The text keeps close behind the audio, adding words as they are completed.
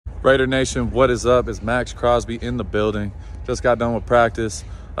Raider Nation, what is up? It's Max Crosby in the building. Just got done with practice.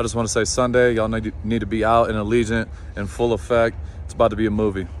 I just want to say Sunday, y'all need to be out in Allegiant in full effect. It's about to be a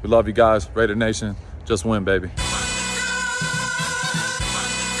movie. We love you guys. Raider Nation, just win, baby.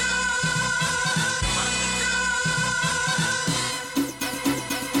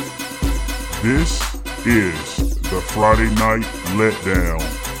 This is the Friday Night Letdown.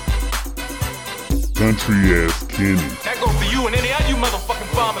 Country ass Kenny. That go for you and any other you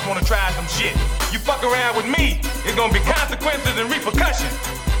motherfucking farmers wanna try some shit. You fuck around with me, it's gonna be consequences and repercussions.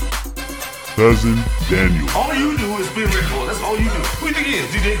 Cousin Daniel. All you do is be ritual. That's all you do. Who you think it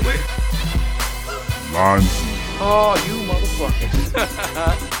is, DJ Quick? Lonzy. Oh, you motherfuckers.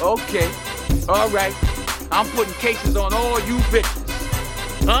 Okay. All right. I'm putting cases on all you bitches.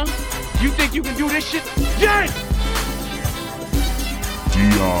 Huh? You think you can do this shit? Yes!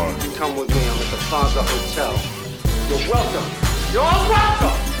 Dion. Come with me, I'm at the Plaza Hotel. You're welcome. You're all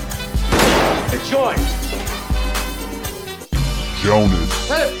welcome! Enjoy. Jonas.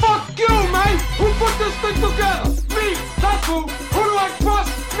 Hey, fuck you, man! Who put this thing together? Me! That's who! Who do I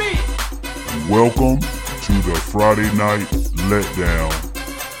trust? Me! Welcome to the Friday Night Letdown.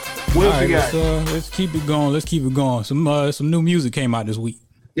 What else you got? Let's keep it going. Some new music came out this week.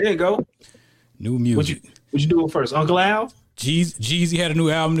 There you go. New music. What you doing first? Uncle Al? Jeezy had a new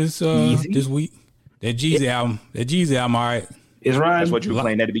album this week. That Jeezy album, all right. It's right. That's what you were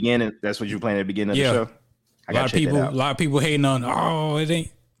playing at the beginning. That's what you were playing at the beginning of the show. A lot of people hating on. Oh, it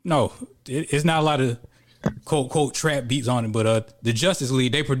ain't. No, it's not a lot of quote trap beats on it. But the Justice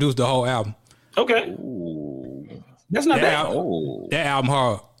League, they produced the whole album. Okay. Ooh. That's not bad. That album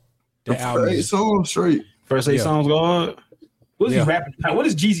hard. That album is songs straight. First 8 songs go hard. What is he rapping about? What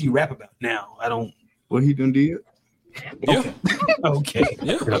does Jeezy rap about now? I don't. What he done did? Yeah. Okay.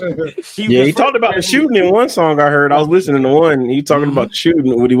 Yeah. He talked about the shooting in one song I heard. I was listening to one. He talking about the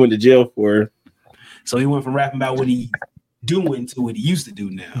shooting, what he went to jail for. So he went from rapping about what he doing to what he used to do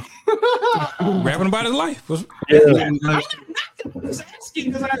now. Rapping about his life. Yeah. I was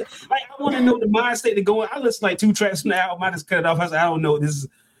asking because I want to know the mind state to go. I listened like 2 tracks from the album. I just cut it off. I said, I don't know. This is.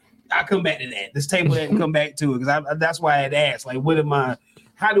 I'll come back to that. This table that can come back to it because that's why I had asked. Like, what am I?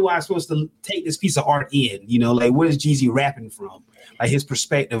 How do I supposed to take this piece of art in? You know, like what is Jeezy rapping from? Like his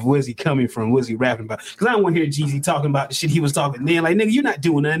perspective, where's he coming from? What's he rapping about? Because I don't want to hear Jeezy talking about the shit he was talking then. Like, nigga, you're not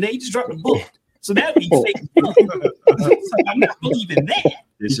doing nothing. You just dropped a book. So that be fake. I'm not believing that.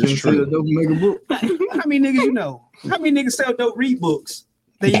 This is true. How many niggas you know? How many niggas sell dope read books?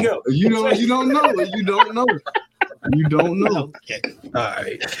 There you go. You know, you don't know. You don't know. You don't know. Okay. All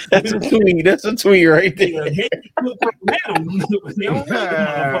right. That's a tweet. That's a tweet right there. They don't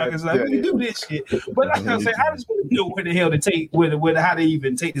motherfuckers like we do this shit. But like I said, I just want to know where the hell to take how to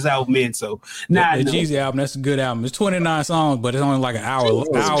even take this album in. So now the Jeezy album, that's a good album. It's 29 songs, but it's only like an hour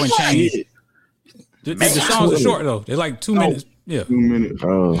and change. The songs are short though. They're like 2 minutes. Yeah. 2 minutes.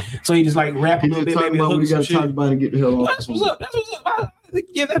 Oh. So he just like rap a little bit, maybe we got to talk about and get the hell off. That's what's up.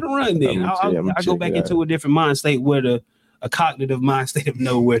 Give that a run then. I'll go back into a different mind state where a cognitive mind state of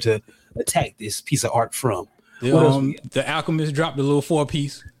know where to attack this piece of art from. The Alchemist dropped a little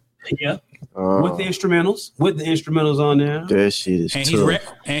 4-piece. Yeah. With the instrumentals on there. That shit is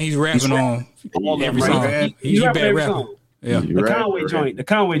he's rapping on every song. He's a bad rapper. Yeah. The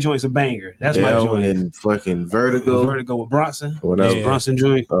Conway joint's a banger. That's my joint. And fucking Vertigo with Bronson. Whatever. Bronson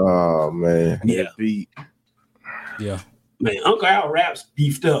joint. Oh man. Yeah. Beat. Yeah. Man, Uncle Al raps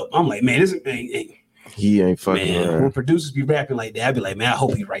beefed up. I'm like, man, this man. He ain't fucking around. When producers be rapping like that, I be like, man, I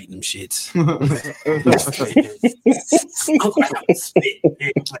hope he writing them shits.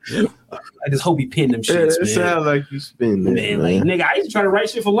 I just hope he pinned them shits, It sound like you spin that, man. Like, nigga, I used to try to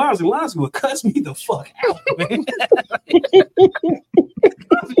write shit for Lonzy. Lonzy would cuss me the fuck out, man.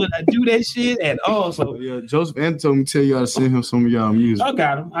 Would I do that shit at all? So yeah, Joseph Ann told me to tell y'all to send him some of y'all music. I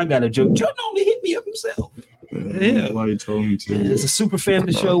got him. I got a joke. Joe normally hit me up himself. Yeah, why he told me to. It's a super fan of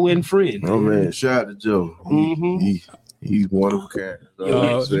the show and friend. Oh man, shout out to Joe. He's one of a kind.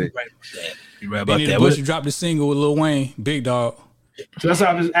 You right about that. Bush dropped a single with Lil Wayne, Big Dog. So that's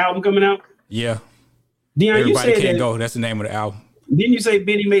how this album coming out. Yeah. Dion, Everybody Can't Go. That's the name of the album. Didn't you say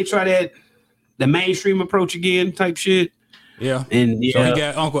Benny may try the mainstream approach again type shit? Yeah. And so he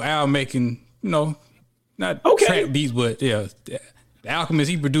got Uncle Al making, not trap beats, but yeah, the Alchemist,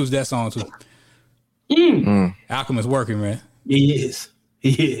 he produced that song too. Alchemist working, man. He is.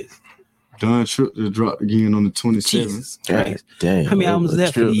 Don Trip just dropped again on the 27th. God damn. How many albums is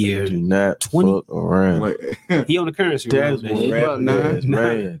that for the year? Do not 20 fuck around. He on the currency. That's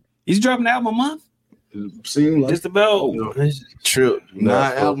man. He's dropping an album a month. Seems like just about trip.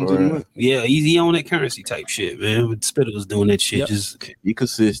 9 albums in a month. Yeah, easy on that currency type shit, man. With Spitter was doing that shit. Yep. Just Be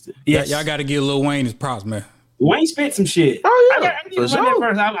consistent. yes. Y'all got to give Lil Wayne his props, man. Wayne spit some shit. Oh, yeah, I give him that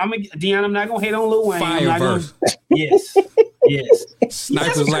first. I'm not gonna hate on Lil Wayne. Fire I'm not verse. Yes.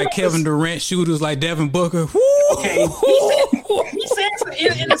 Snipers like Kevin Durant, shooters like Devin Booker. Woo! Okay. He said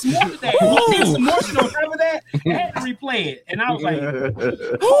and it's more than that. He said some more shit on top of that. I had to replay it, and I was like,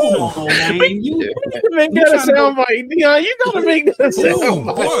 "Hold on, man, you make that a soundbite, Dion. You gotta make that a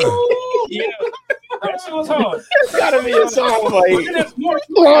soundbite. Yeah, that shit was hard. It's gotta be a soundbite.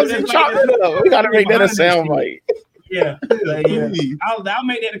 We gotta make that a soundbite. Yeah. I'll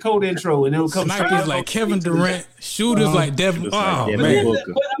make that a cold intro, and it'll come. Snipers like Kevin Durant, shooters like Devin. Oh man!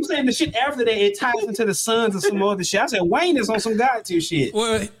 But I'm saying the shit after that, it ties into the Suns and some other shit. I said Wayne is on some God tier shit.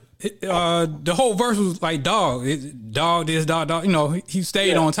 Well, the whole verse was like dog this, dog. You know, he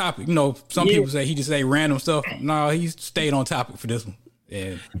stayed on topic. You know, some people say he just say random stuff. No, he stayed on topic for this one.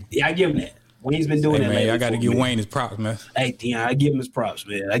 Yeah, I give him that. Wayne's been doing that. Man, I got to give Wayne his props, man. Hey, Dion, I give him his props,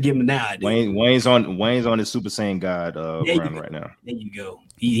 man. I give him now. Wayne's on his Super Saiyan God run right now. There you go.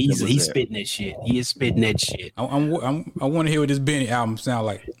 He's spitting that shit. He is spitting that shit. I want to hear what this Benny album sound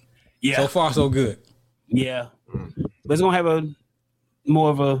like. Yeah. So far, so good. Yeah. But it's gonna have a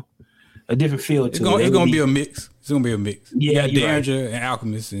more of a different feel to it. It's gonna be a mix. It's gonna be a mix. Yeah, you got Danger and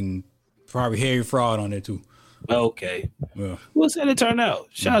Alchemist and probably Harry Fraud on there too. Okay. Yeah. What's how it turn out?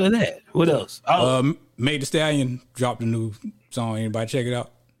 Shout out to that. What else? Meg Thee Stallion dropped a new song. Anybody check it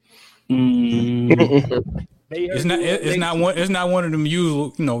out? It's not one of them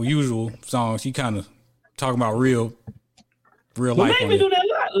usual songs. She kind of talking about real life. Maybe do that a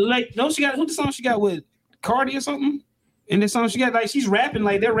lot. Like, don't she got what's the song she got with Cardi or something? And the song she got, like, she's rapping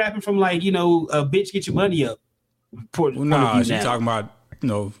like they're rapping from like, a bitch get your money up. Nah, she talking about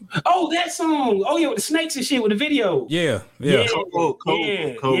Oh, that song. Oh yeah, with the snakes and shit with the video. Yeah. Yeah. She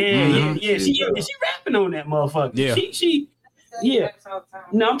rapping on that motherfucker. Yeah. She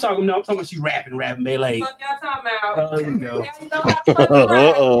No, I'm talking about she rapping, man. Like, fuck y'all talking about? There you go.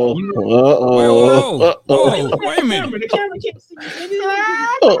 Whoa, wait a minute. The camera can't see Scream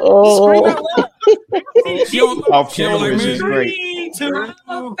out loud.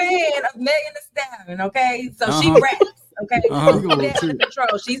 I'm a fan of Megan Thee Stallion, okay? So she raps. Okay,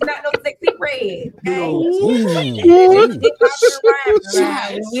 control. She's not no sexy red. Okay?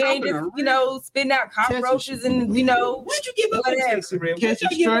 We ain't just spitting out cockroaches and Where'd you give up whatever. Sexy Red? Catch a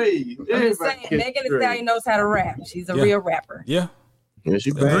stray. I'm just saying, Megan Thee Stallion knows how to rap. She's a real rapper. Yeah. Yeah, she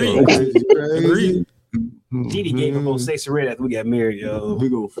Agreed. Didi gave up on Sexy Red after we got married, yo.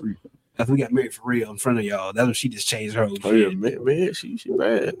 Big old freak. After we got married for real in front of y'all. That's when she just changed her whole shit. Oh yeah, man, she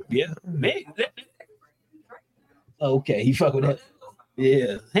bad. Yeah, man. Okay, he fuck with that.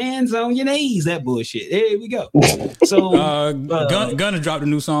 Yeah, hands on your knees. That bullshit. There we go. So, Gunna dropped a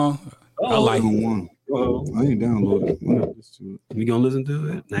new song. I like it. I ain't downloaded it. We gonna listen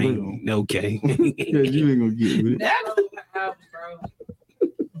to it? Okay. Yeah, you ain't gonna get with it.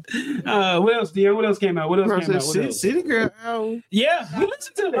 What else, Dion? What else came out? What else came out? City Girl album. Yeah, we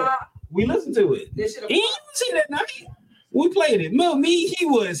listened to that. He didn't see that night. We played it. He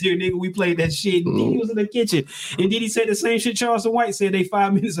was here, nigga. We played that shit. Didi was in the kitchen. And Didi said the same shit Charleston White said they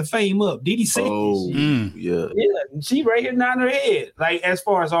 5 minutes of fame up. Didi said Yeah. She right here nodding her head, like as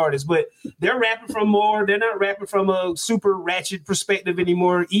far as artists. But they're rapping from more, they're not rapping from a super ratchet perspective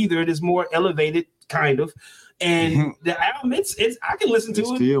anymore either. It is more elevated, kind of. And the album, it's I can listen to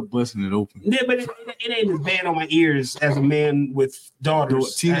it. Still busting it open. Yeah, but it ain't as bad on my ears as a man with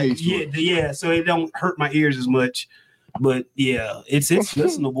daughters. Teenage. Yeah. So it don't hurt my ears as much. But yeah, it's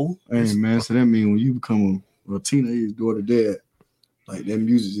listenable. Hey man, so that means when you become a teenage daughter dad, like that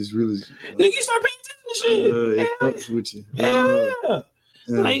music just really nigga, you start paying attention to shit. It fucks with you. Yeah.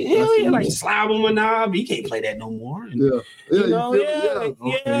 Like hell yeah, like slide on my knob. You can't play that no more. And, yeah. You know,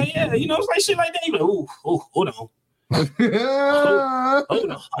 it's like shit like that. You're like, hold on.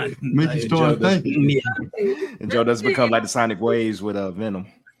 Hold on. Make you start thinking. Yeah. And Joe does become like the Sonic Waves with Venom.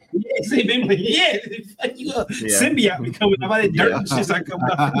 Yeah, symbiote be coming out. That dirt and shit I come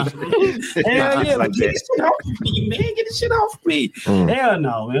out. Hell yeah, like get this shit off me, man. Get this shit off me. Hell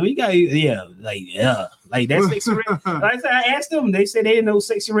no, man. We got like that's Sexy Red. Like I said, I asked them. They said they didn't know who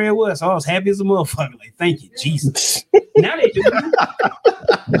Sexy Red was. So I was happy as a motherfucker. Like, thank you, Jesus. Now they do.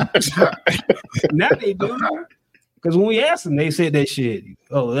 Now they do. Because when we asked them, they said that shit.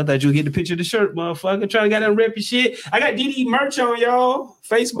 Oh, I thought you would get the picture of the shirt, motherfucker. Trying to get that rep your shit. I got DD merch on, y'all.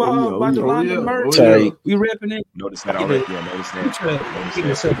 Facebook, merch. We repping it. Notice that already. Yeah, notice that.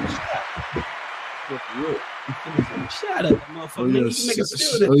 Shout out, motherfucker. Shout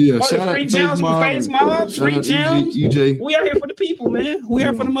out Free to Jones, Face Mob, Free Jones. EJ. We out here for the people, man. We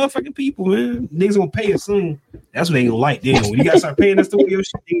out here for the motherfucking people, man. Niggas gonna pay us soon. That's what they gonna like. Then when you gotta start paying us to your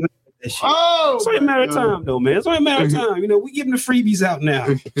shit, they gonna like that shit. Oh, it's only a matter of time, though, man. It's only a matter of time. You know, we giving the freebies out now.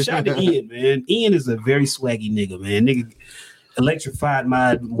 Shout out to Ian, man. Ian is a very swaggy nigga, man. Nigga electrified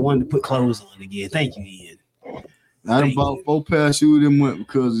my one to put clothes on again. Thank you, Ian. I done bought 4 pair of shoes and went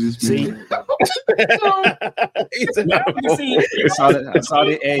because of this man. I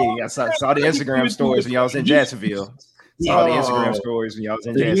saw the Instagram stories when y'all was in Jacksonville. Saw the Instagram stories when y'all was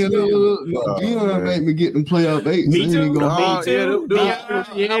in Jacksonville. You don't make me get them playoff 8. Me too. Me too.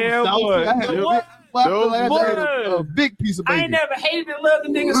 A big piece of bacon. I ain't never hated and loved the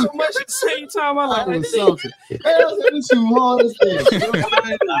nigga so much at the same time. I like was salty. This too hard as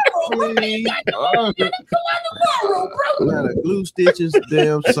A lot of glue stitches,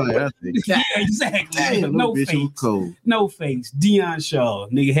 damn sight. I think. Yeah, exactly. Damn, No bitch, face. was cold. No face. Deion Shaw.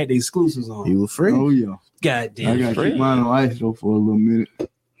 Nigga had the exclusives on. He was free. Oh yeah. God damn. I gotta keep mine on ice though for a little minute.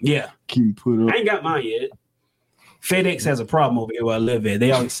 Yeah. Keep me put up. I ain't got mine yet. FedEx has a problem over here where I live at.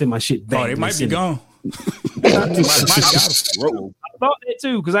 They always send my shit back. Oh, it might be gone. I thought that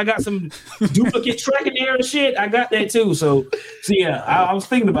too because I got some duplicate tracking error shit. I got that too. So yeah, I was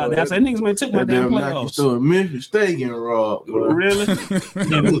thinking about that. I said, niggas man took my damn playoffs. So Memphis State getting robbed. Bro. Really?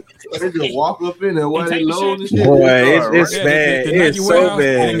 They just walk up in there while they load and shit. Boy, it's bad. It's so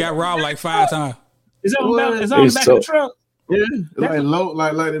bad. And got robbed like 5 times. Is that on the back of the truck? Yeah, like the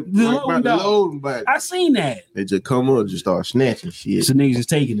loading back. I seen that. They just come up, just start snatching shit. So niggas just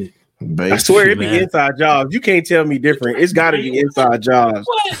taking it. I swear it be inside jobs. You can't tell me different. It's got to be inside jobs.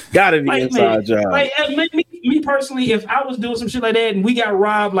 Got to be inside jobs. Like me personally, if I was doing some shit like that and we got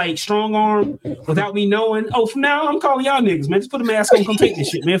robbed like strong arm without me knowing, from now I'm calling y'all niggas, man. Just put a mask on, come take this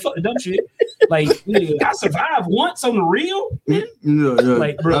shit, man. Fuck the dumb shit. Like, nigga, I survived once on the real. Man. Yeah.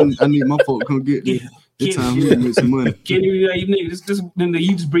 Like, bro, I need my folk to come get me. It's time we make some money. Can you nigga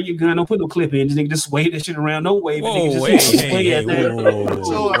you just bring your gun, don't put no clip in, just nigga just wave that shit around, no wave. Whoa, Sway at that.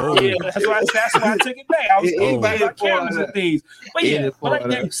 So yeah, that's why I took it back. I was about my cameras and things. But yeah,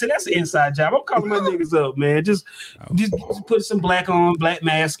 so that's an inside job. I'm calling my niggas up, man. Just put some black on, black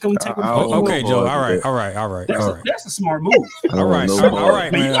mask. Come take them. Okay, Joe. All right. That's a smart move. All right,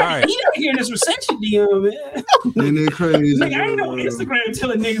 man. All right. You out here in this recession, Dion, man. And they're crazy. Nigga, I ain't no Instagram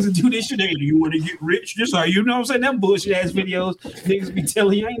telling niggas to do this shit. Hey, do you want to get rich? Just how you know what I'm saying? That bullshit ass videos niggas be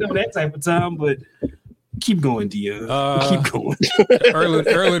telling you. I ain't know that type of time, but keep going, Dion. Keep going.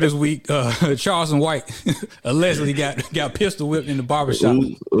 earlier this week, Charleston White allegedly got pistol whipped in the barbershop.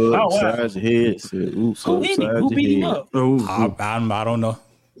 Size your head. Who beat him up? I don't know.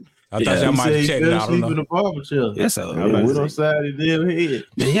 I thought y'all might have checked it out. I don't know. In the barbershop. Yes, sir. We don't side his damn head.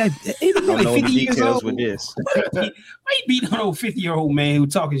 Yeah, I don't know the details with this. Why you beating an old 50-year-old man who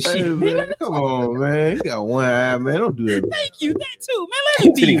talking shit? Hey, man, come on, man. He got one eye, man. Don't do that. Thank you. That too, man. Let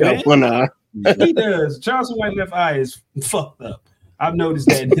him be, He got one eye. He does. Charleston White left eye is fucked up. I've noticed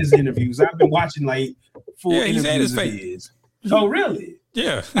that in his interviews. I've been watching like full interviews of his. Oh, really?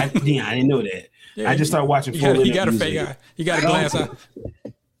 Yeah. I didn't know that. Yeah, I just started watching full interviews. He got a fake eye. He got a glass eye.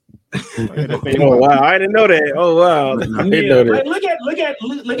 Oh wow! I didn't know that. Oh wow! I didn't know that. Look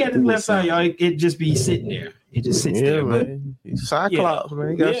at the left side, y'all. It just be sitting there. It just sits there, man. He's Cyclops,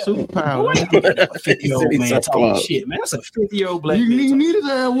 man. He got Well, superpower. 50-year-old man talking shit, man. That's a 50-year-old black man. You need his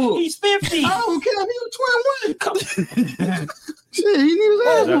ass whoop. He's 50. I don't care. He was 21. Shit, he need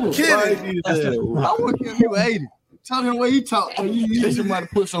his ass whoop. I want him to 80. Tell him the way he talk. So you need somebody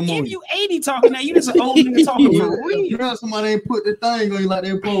to put some on you. If you 80 talking now, you just an old nigga talking for real. You know somebody ain't put the thing on you like they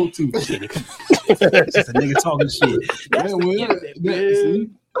supposed to. Just a nigga talking shit.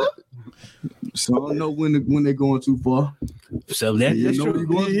 So I don't know when they're going too far. So that's true. You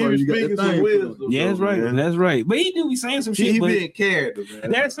got the thing. Yeah, that's right. Man. That's right. But he do be saying some shit. He being character,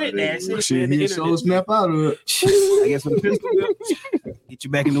 man. That's it. Shit, he so snap out of it. I guess with the pistol, get you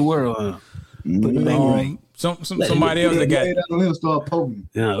back in the world. Put the thing right. Somebody else that got he'll start poking.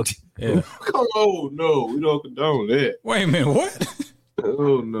 Yeah, okay. Yeah. Come on, no, we don't condone that. Wait a minute, what?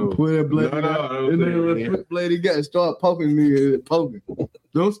 Oh no! Put that blade that blade he got to start poking me. Poking.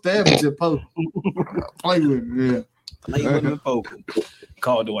 Don't stab me, just poke. Play with me, yeah. Play with him, poking.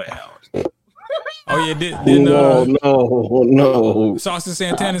 Call Dwight Howard. Oh yeah, no. Saucy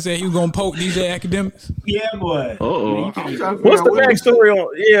Santana said he was gonna poke DJ Academics. Yeah, boy. What's the backstory on?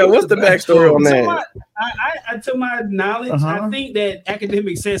 Yeah, what's the backstory on that? To my knowledge, I think that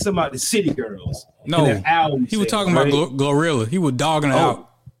Academics said something about the City Girls. No, he was talking about Glorilla. He was dogging her out.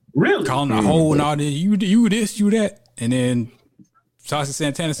 Really? Calling her a hoe and all this. You this, you that, and then Saucy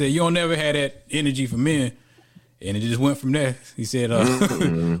Santana said, "You don't never had that energy for men." And it just went from there. He said,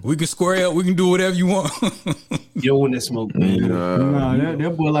 we can square up. We can do whatever you want. You don't want that smoke, man. Nah,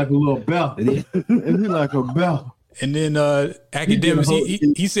 that boy like a little bell. He like a bell. And then Academics,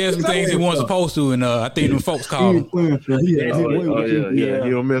 he said some things he wasn't supposed to, and I think them folks called him. He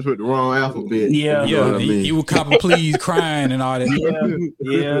don't mess with the wrong alphabet. Yeah. You know what I mean? He would copy please crying and all that.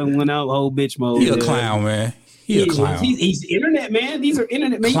 Yeah, went out whole bitch mode. He a clown, man. He a clown. He's internet, man. These are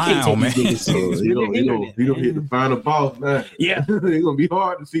internet, man. Clown, man. He don't hit the final boss, man. Yeah. It's gonna be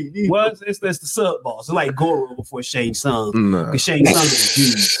hard to see these. Well, it's the sub boss. It's like Goro before Shane Sung. Because Shane Sung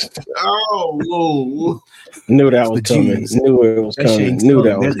is a Jew. Oh, whoa. Knew that was coming. Knew it was coming. Knew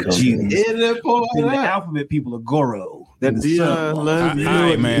that was coming. The alphabet people are Goro. That's all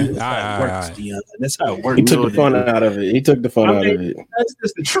right, man. That's how it works. He took the fun out of it. That's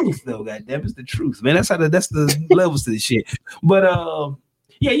just the truth, though. Goddamn, it's the truth, man. That's the levels to the shit. But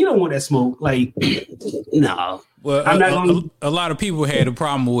yeah, you don't want that smoke. Like, no. Well, I'm not gonna... a lot of people had a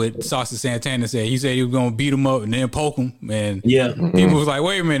problem with Saucy Santana. He said he was gonna beat him up and then poke him, and people was like,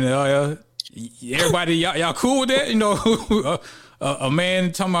 "Wait a minute, everybody, y'all cool with that?" You know, a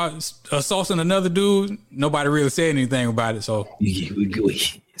man talking about assaulting another dude. Nobody really said anything about it. So he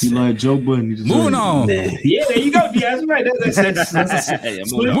like Joe Budden. Moving on. Yeah, there you go. Yeah, that's right.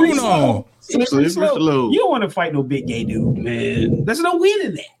 That's moving on. You don't want to fight no big gay dude, man. There's no win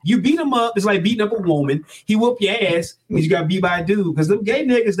in that. You beat him up. It's like beating up a woman. He whoop your ass because you got beat by a dude. Because them gay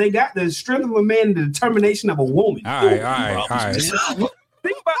niggas, they got the strength of a man and the determination of a woman. All right.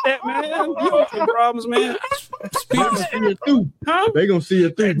 Think about that, man. You don't have problems, man. They gonna see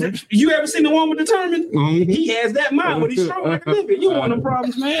it through. You ever seen the one with determined? He has that mind, but he's strong like a nigga. You want them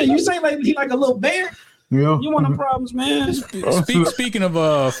problems, man. You say like he like a little bear. Yeah. You want them problems, man. Speaking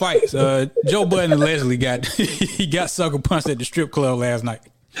of fights, Joe Budden and Leslie got sucker punched at the strip club last night.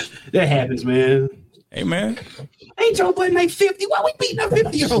 That happens, man. Hey, man. Ain't Joe Budden like 50? Why we beating up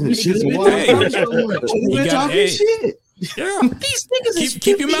 50-year-old shit? Yeah. These niggas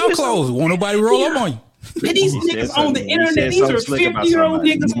keep your mouth closed. Won't nobody roll up on you. Man, these niggas on the internet, these are 50-year-old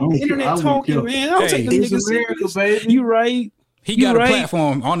niggas on the internet talking, man. I don't take them niggas serious, baby. You right. He got a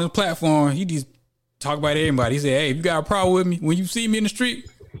platform. On his platform, he just talk about everybody. He said, "Hey, if you got a problem with me, when you see me in the street,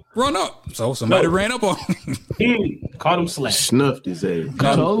 run up." So somebody ran up on him. Caught him slack. Snuffed his ass.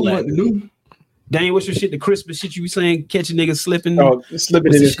 Told him what to do. Daniel, what's your shit? The Christmas shit you were saying, catching niggas slipping? Oh,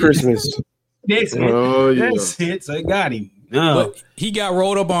 slipping in his Christmas. That's it. Oh, yeah. That's it. So I got him. But he got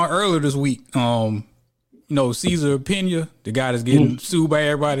rolled up on earlier this week. You know, Cesar Pena, the guy that's getting sued by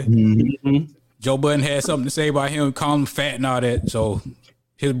everybody. Mm-hmm. Joe Budden had something to say about him, calling him fat and all that. So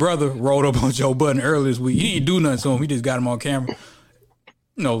his brother rolled up on Joe Budden earlier this week. He didn't do nothing to him. He just got him on camera.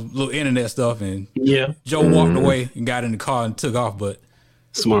 You know, little internet stuff. And Joe walked away and got in the car and took off. But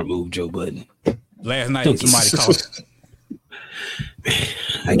smart move, Joe Budden. Last night, somebody called him.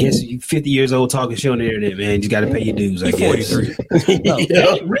 I guess you 50 years old talking shit on the internet, man. You just got to pay your dues. I guess. 43.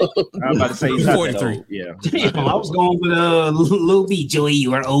 I'm about to say he's 43. Yeah. Damn, I was going with Lil B. Joey,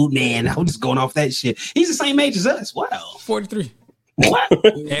 you are an old man. I was just going off that shit. He's the same age as us. Wow. 43. What?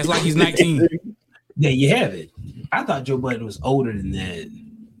 It's like he's 19. Yeah, you have it. I thought Joe Budden was older than that.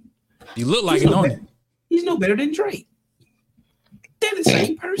 He looked like it, don't he? He's no better than Drake. They're the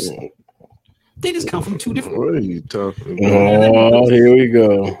same person. They just come from two different. What are you talking about? Oh, here we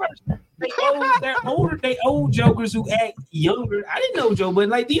go. They're older. They old jokers who act younger. I didn't know Joe Budden.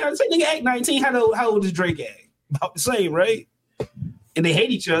 Like Deion say, nigga act 19. How old does Drake act? About the same, right? And they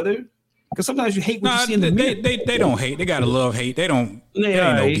hate each other because sometimes you hate what you see in the mirror. They don't hate. They gotta love hate. They don't. They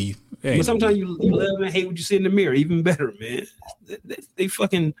ain't no beef. But sometimes you love and hate what you see in the mirror. Even better, man. They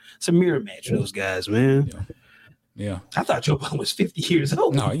fucking it's a mirror match. Those guys, man. Yeah. I thought Joe Budden was 50 years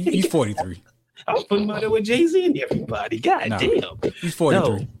old. No, he's 43. I was putting him out there with Jay-Z and everybody. God damn. He's 43.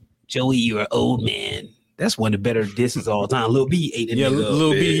 No, Joey, you're an old man. That's one of the better disses all time. Lil B ate it.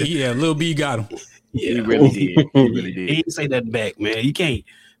 Lil B got him. Yeah, he really did. He really did. He didn't say nothing back, man. You can't.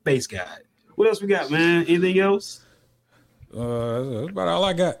 Base guy. What else we got, man? Anything else? That's about all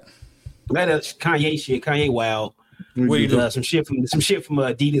I got. That Kanye shit. Kanye wild. What do you do? Some shit from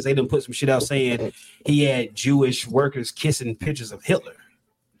Adidas. They done put some shit out saying he had Jewish workers kissing pictures of Hitler.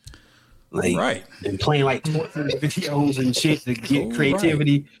 Like, right. And playing like videos and shit to get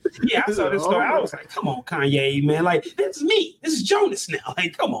creativity. Right. Yeah, I saw this story. I was like, come on, Kanye, man. Like, that's me. This is Jonas now.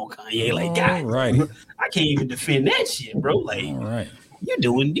 Like, come on, Kanye. Like, God, right. I can't even defend that shit, bro. Like, right. You're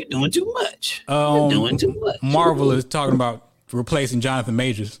doing too much. You're doing too much. Marvel is talking about replacing Jonathan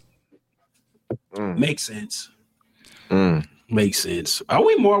Majors. Makes sense. Makes sense. Are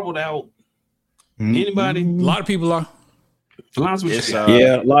we marveled out? Anybody? A lot of people are.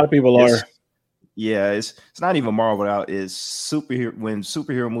 Yeah, a lot of people are. Yeah, it's not even Marvel out. It's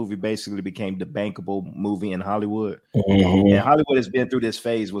superhero movie basically became the bankable movie in Hollywood. Mm-hmm. And Hollywood has been through this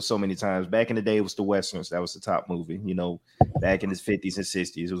phase with so many times. Back in the day, it was the Westerns. That was the top movie. You know, back in the 50s and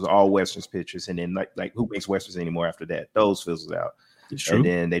 60s, it was all Westerns pictures. And then like who makes Westerns anymore after that? Those fizzled out. And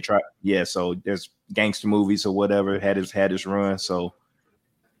then they tried, so there's gangster movies or whatever had its run. So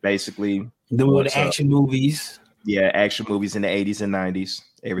basically the action movies. Yeah, action movies in the 80s and 90s.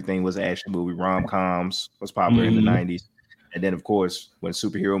 Everything was an action movie. Rom-coms was popular in the 90s. And then, of course, when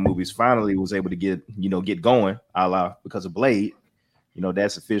superhero movies finally was able to get going, a la because of Blade,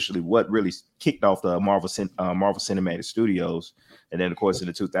 that's officially what really kicked off the Marvel Cinematic Studios. And then, of course, in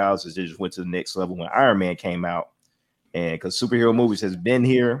the 2000s, it just went to the next level when Iron Man came out. And because superhero movies has been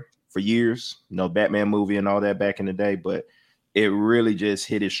here for years, Batman movie and all that back in the day, but it really just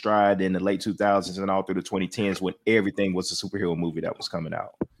hit its stride in the late 2000s and all through the 2010s when everything was a superhero movie that was coming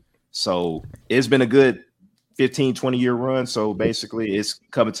out. So it's been a good 15, 20-year run. So basically it's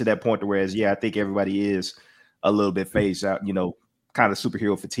coming to that point to whereas, I think everybody is a little bit phased out, kind of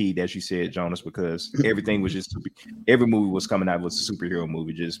superhero fatigued, as you said, Jonas, because everything was just every movie was coming out was a superhero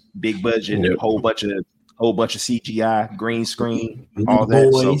movie, just big budget, a whole bunch of CGI, green screen, all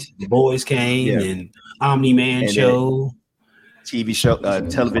that. The boys came and Omni-Man show. TV show,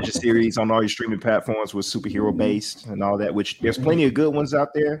 television series on all your streaming platforms was superhero based and all that, which there's plenty of good ones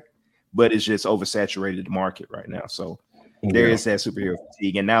out there, but it's just oversaturated the market right now. So there is that superhero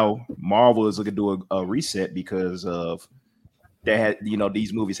fatigue. And now Marvel is looking to do a reset because of that,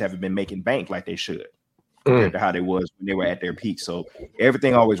 these movies haven't been making bank like they should compared to how they was when they were at their peak. So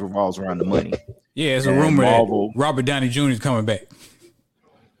everything always revolves around the money. Yeah, it's a rumor that Robert Downey Jr. is coming back.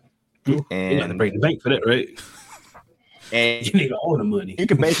 And you got to break the bank for that, right? And you need all the money. You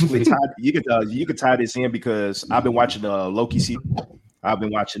can basically tie this in because I've been watching the Loki season. I've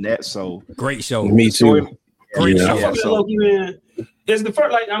been watching that. So great show. Me too. Great show. Loki, man. Is the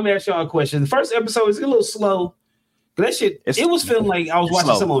first I'm gonna ask y'all a question. The first episode is a little slow. But that shit, it was feeling like I was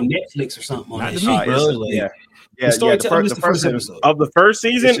watching something on Netflix or something. The first episode of the first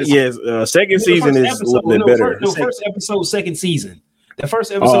season. Second season is a little bit better. First episode, second season. The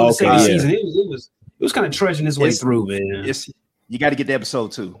first episode of the second season, it was kind of trudging its way through, man. You got to get to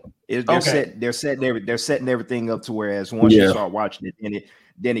episode 2. They're setting everything up to whereas once you start watching it,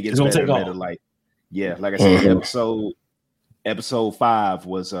 then it gets better and better. Like I said, episode 5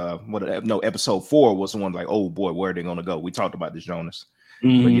 was episode 4 was the one like, oh boy, where are they gonna go? We talked about this, Jonas.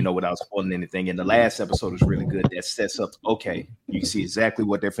 But without spoiling anything, and the last episode is really good. That sets up. Okay, you can see exactly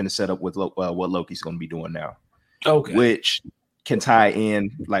what they're finna set up with what Loki's gonna be doing now. Okay, which can tie in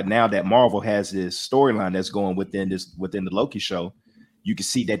like now that Marvel has this storyline that's going within the Loki show. You can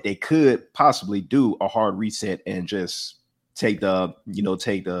see that they could possibly do a hard reset and just take whatever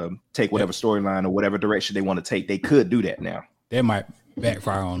storyline or whatever direction they want to take. They could do that now. That might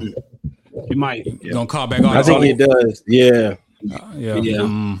backfire on them. You might gonna call back on. I think it does. Yeah.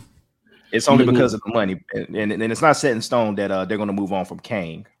 It's only because of the money, and it's not set in stone that they're going to move on from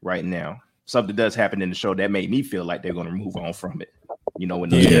Kang right now. Something does happen in the show that made me feel like they're going to move on from it. In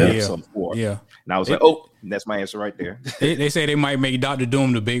episode 4. Yeah, and I was like, oh, that's my answer right there. they say they might make Dr.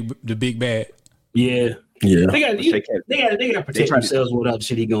 Doom the big bad. Yeah. They got to protect themselves with all the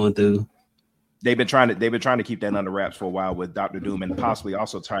shit he going through. They've been trying to keep that under wraps for a while with Dr. Doom and possibly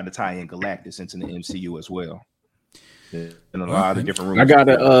also trying to tie in Galactus into the MCU as well. And a lot of different rumors.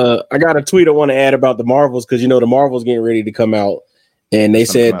 I got a tweet I want to add about the Marvels because the Marvels getting ready to come out, and they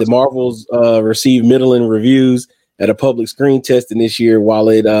said the Marvels received middling reviews at a public screen testing this year while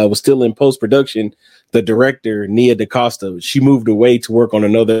it was still in post-production. The director Nia DaCosta, she moved away to work on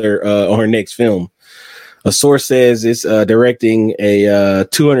on her next film. A source says it's directing a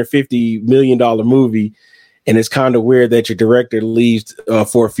 $250 million movie, and it's kind of weird that your director leaves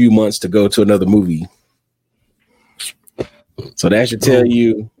for a few months to go to another movie. So that should tell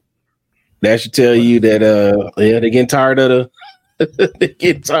you that they getting tired of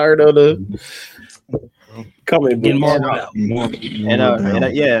the coming and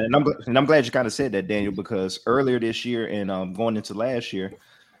I'm glad you kind of said that, Daniel, because earlier this year and going into last year,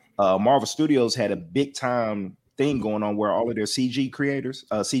 Marvel Studios had a big time thing going on where all of their CGI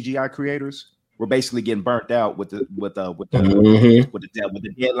creators were basically getting burnt out with the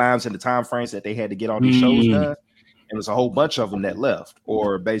deadlines and the time frames that they had to get all these shows done. And there's a whole bunch of them that left,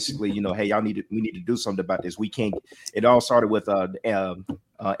 or basically, hey, we need to do something about this. We can't. It all started with Ant-Man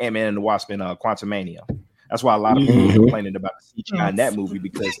and the Wasp and Quantumania. That's why a lot of people were complaining about the CGI in that movie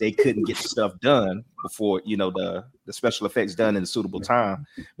because they couldn't get the stuff done before the special effects done in a suitable time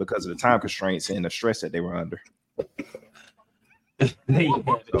because of the time constraints and the stress that they were under. There you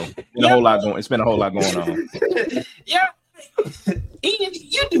have it. A whole lot going. It's been a whole lot going on. Yeah, Ian,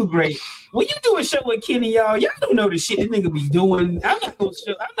 you do great. When you do a show with Kenny, y'all don't know the shit this nigga be doing. I'm not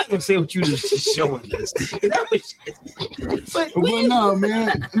gonna say what you just showing us. But no,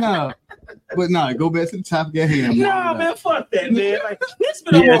 man, no. But no, go back to the topic at hand. No, man, fuck that, man. Like, this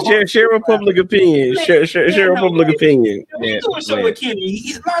been share public opinion. Share public opinion. When you do a show with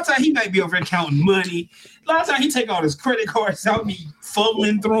Kenny, a lot of times he might be over there counting money. A lot of times he take all his credit cards out, be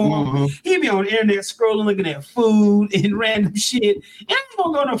fumbling through them. He be on the internet scrolling, looking at food and random shit. And I ain't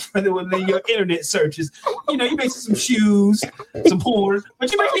gonna go no further than your internet searches. You know, you may see some shoes, some porn,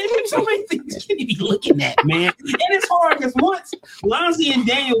 but you might see so many things Kenny be looking at, man. And it's hard because once Lonzy and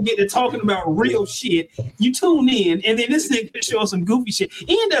Daniel get to talking about real shit, you tune in, and then this nigga show some goofy shit.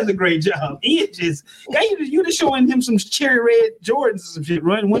 Ian does a great job. Ian just, you just showing him some cherry red Jordans or some shit,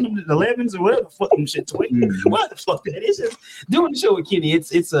 running one of the 11s or whatever the fuck them shit. What the fuck that is? Just doing the show with Kenny.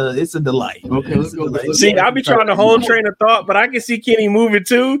 It's a delight. Okay, let's go. See, I be trying to hold train of thought, but I can see Kenny moving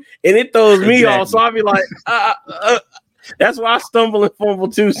too, and it throws me off. So I'll be like, that's why I stumble and fumble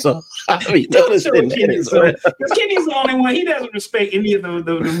too. So I be noticing Kenny's the only one. He doesn't respect any of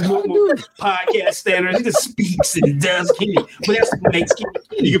the podcast standards. He just speaks and does Kenny, but that's what makes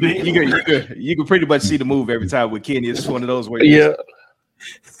Kenny. You can pretty much see the move every time with Kenny. It's one of those where Yeah.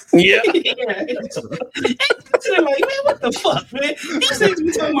 It's like, man, what the fuck, man? These niggas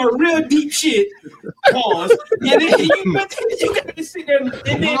be talking about real deep shit. Pause. And then you got to sit there and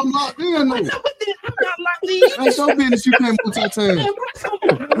then I'm locked in. I'm not locked in. That's your business. You can't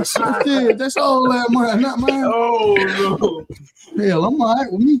multitask. Yeah, that's all that mine, not mine. Oh no. Hell, I'm all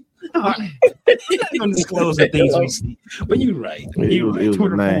right with me. I'm not gonna disclose the things we see, but you're right. You're right.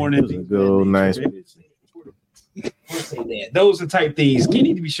 Twitter porn and nice. Say that. Those are type things. You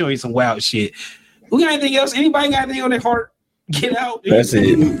need to be showing you some wild shit. We got anything else? Anybody got anything on their heart? Get out. That's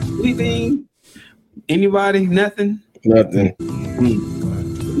it. Anything? Anybody? Nothing? Nothing.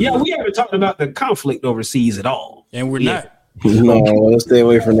 Yeah, we haven't talked about the conflict overseas at all. And we're not. No, let's stay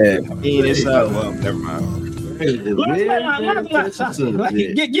away from that. Never mind. Get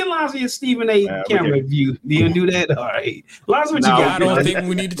Lonzy and Stephen A. camera view. Do you do that? All right. Lonzy, what you got? I don't think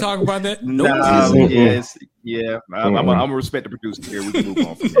we need to talk about that. Yes. Yeah. I'm gonna respect the producer here. We can move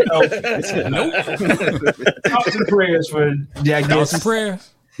on from that. Thoughts and prayers for Jack. Thoughts and prayers.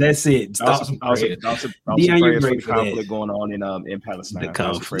 That's it. Thoughts and prayers for the conflict going on in Palestine.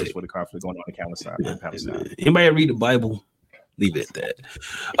 Thoughts and prayers for the conflict going on in Palestine. Anybody read the Bible? Leave it at that.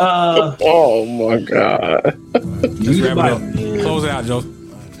 Oh my God. Close it out, Joe.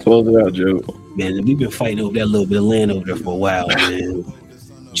 Close it out, Joe. Man, we've been fighting over that little bit of land over there for a while, man.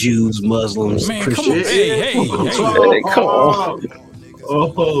 Jews, Muslims, Christians. Hey, come on.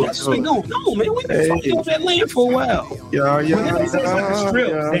 Oh, that's what's going on, man. We've been fighting over that land for a while. Yeah.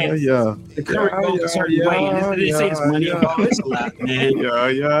 The current goes a certain way. They say it's money involved. It's a lot, man.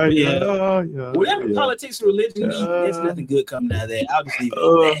 Yeah. Whatever politics and religion, there's nothing good coming out of that. I'll just leave it at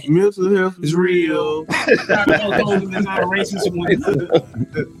that. Mental health is real.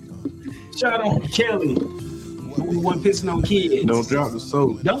 Shout out to Kelly. We want pissing on kids. Don't drop the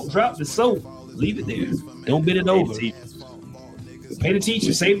soap. Don't drop the soap. Leave it there. Don't bend it over. Pay the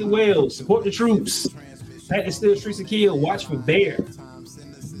teachers. Save the whales. Support the troops. Pat the still streets and kill. Watch for bear.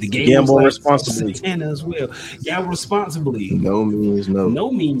 The gamble responsibly. Santana as well. Gamble responsibly. No means no. No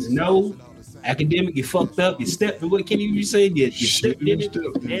means no. Academic, you fucked up. You stepped. What can you say? You stepped in it.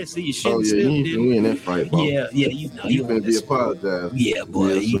 Yeah, see, you shouldn't step in it. You win that fight, bro. Yeah, you know. You better be apologized. Yeah,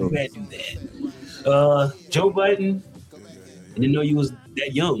 boy, you better do that. Joe Biden, I didn't know you was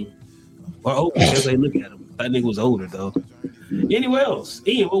that young or old because they look at him. That nigga was older though. Anywhere else?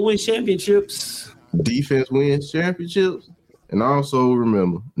 Ian, what wins championships? Defense wins championships. And also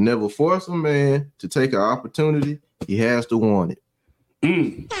remember, never force a man to take an opportunity. He has to want it.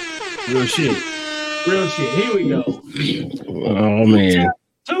 Real shit. Here we go. Oh man.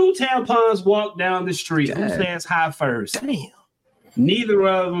 Two tampons walk down the street. Who stands high first? Damn. Neither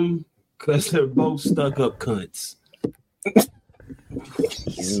of them, because they're both stuck up cunts.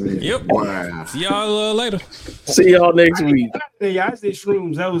 Yep. Wow. See y'all later. See y'all next week. Yeah, I did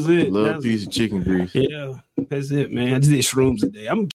shrooms. That was it. Love piece of chicken grease. Yeah, that's it, man. I just did shrooms today. I'm